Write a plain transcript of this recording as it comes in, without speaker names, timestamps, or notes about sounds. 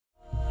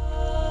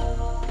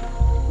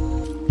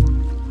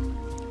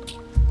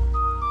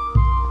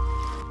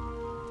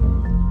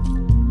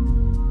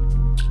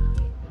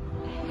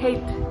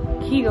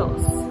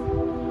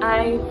Kegels.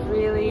 I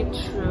really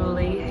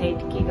truly hate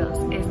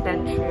Kegels. Is that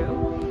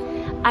true?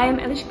 I am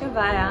Eliška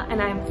Vaja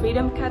and I am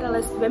Freedom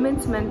Catalyst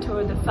Women's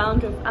Mentor, the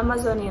founder of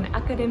Amazonian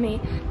Academy,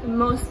 the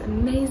most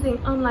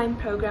amazing online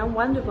program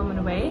Wonder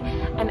Woman Way,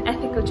 and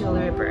Ethical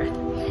Jewelry Birth.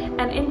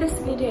 And in this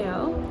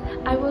video,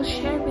 I will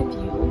share with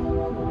you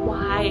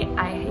why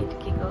I hate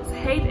Kegels.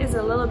 Hate is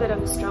a little bit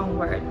of a strong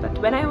word, but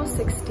when I was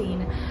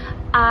 16,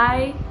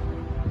 I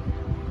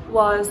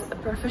was a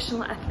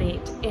professional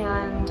athlete,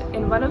 and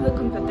in one of the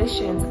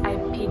competitions I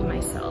peed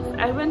myself.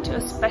 I went to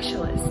a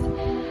specialist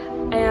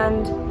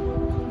and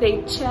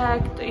they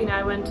checked,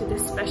 I went to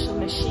this special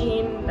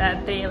machine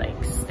that they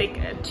like stick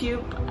a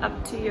tube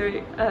up to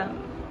your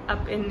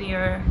up in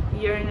your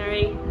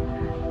urinary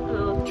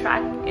little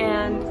tract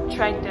and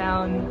track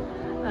down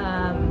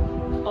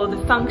all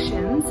the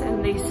functions,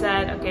 and they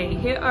said, okay,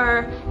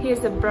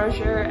 here's a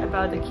brochure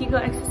about the Kegel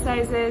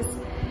exercises,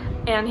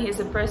 and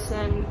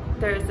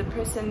there is a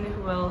person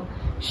who will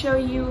show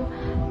you,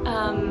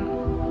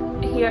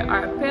 here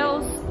are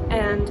pills,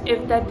 and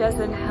if that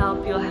doesn't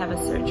help, you'll have a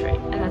surgery.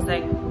 And I was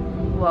like,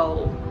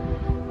 whoa,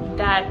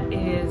 that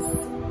is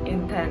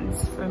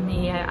intense for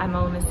me. I'm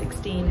only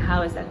 16,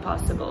 how is that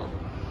possible?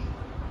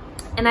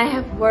 And I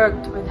have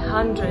worked with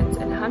hundreds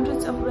and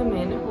hundreds of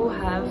women who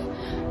have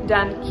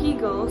done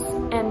Kegels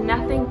and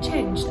nothing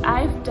changed.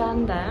 I've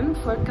done them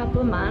for a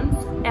couple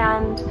months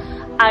and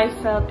I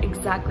felt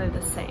exactly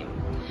the same.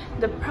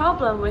 The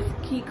problem with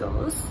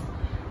Kegels,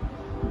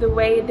 the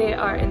way they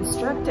are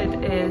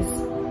instructed is,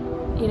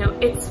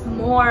 it's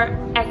more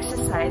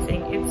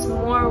exercising, it's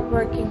more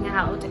working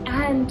out,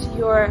 and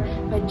your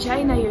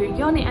vagina, your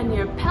yoni, and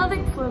your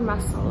pelvic floor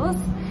muscles,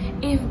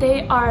 if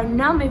they are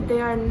numb, if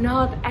they are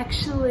not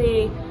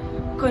actually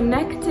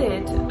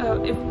connected,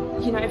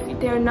 if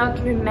they're not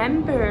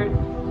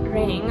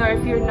remembering, or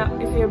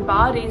if your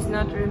body is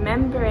not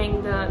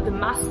remembering the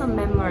muscle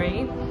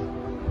memory,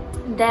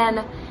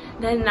 then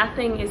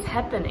nothing is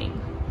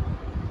happening,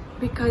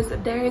 because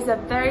there is a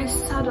very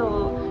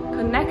subtle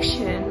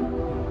connection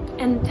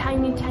and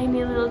tiny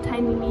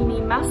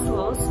mini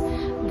muscles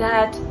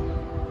that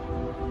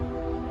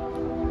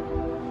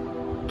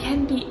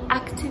can be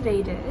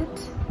activated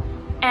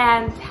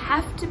and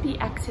have to be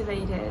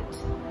activated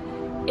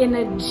in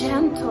a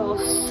gentle,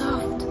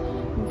 soft,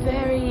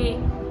 very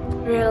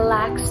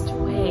relaxed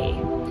way.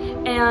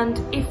 And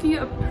if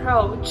you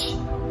approach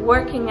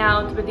working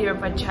out with your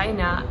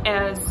vagina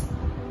as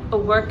a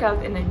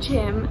workout in a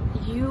gym,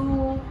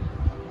 you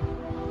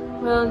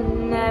will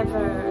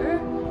never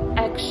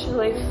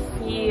actually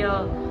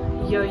feel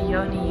your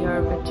yoni,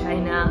 your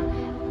vagina,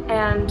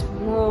 and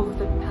move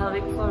the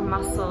pelvic floor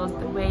muscles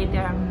the way they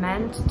are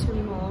meant to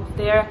move.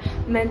 They're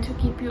meant to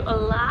keep you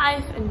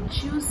alive and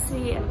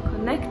juicy and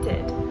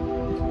connected.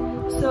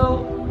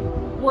 So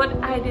what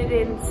I did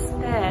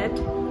instead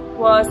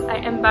was I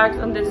embarked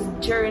on this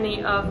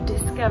journey of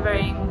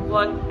discovering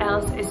what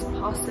else is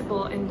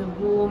possible in the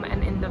womb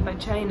and in the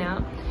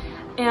vagina,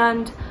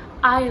 and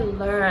I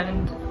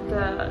learned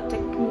the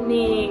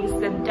techniques,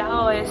 the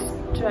Taoist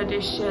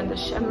tradition, the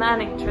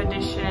shamanic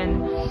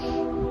tradition,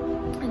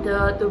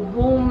 the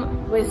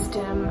womb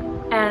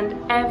wisdom, and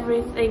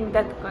everything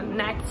that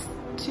connects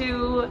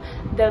to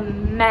the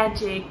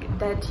magic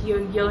that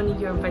your yoni,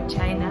 your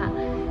vagina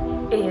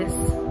is.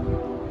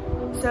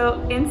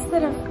 So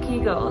instead of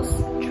Kegels,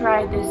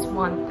 try this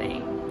one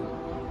thing.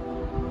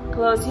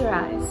 Close your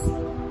eyes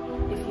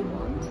if you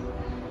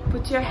want.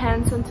 Put your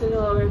hands onto the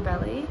lower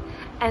belly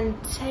and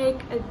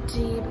take a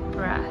deep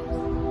breath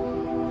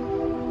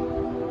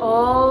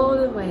all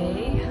the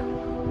way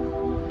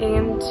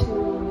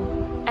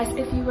into, as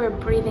if you were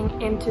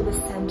breathing into the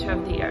center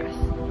of the earth.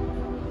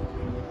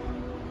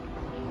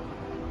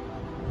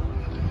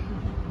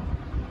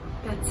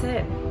 That's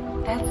it.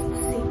 That's the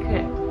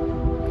secret.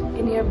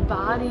 In your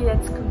body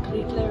that's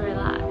completely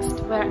relaxed,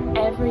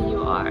 wherever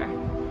you are.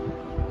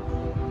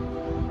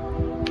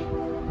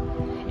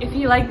 If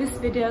you like this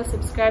video,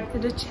 subscribe to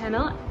the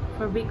channel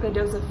for weekly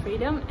dose of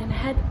freedom, and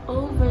head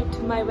over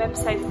to my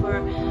website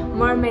for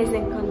more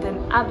amazing content,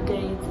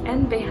 updates,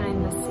 and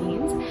behind the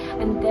scenes.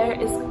 And there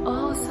is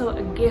also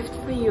a gift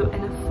for you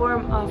in a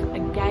form of a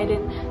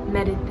guided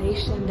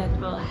meditation that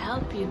will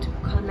help you to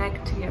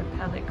connect to your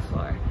pelvic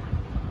floor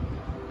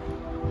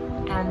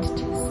and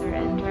to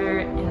surrender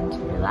and to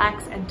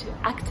relax and to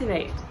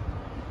activate.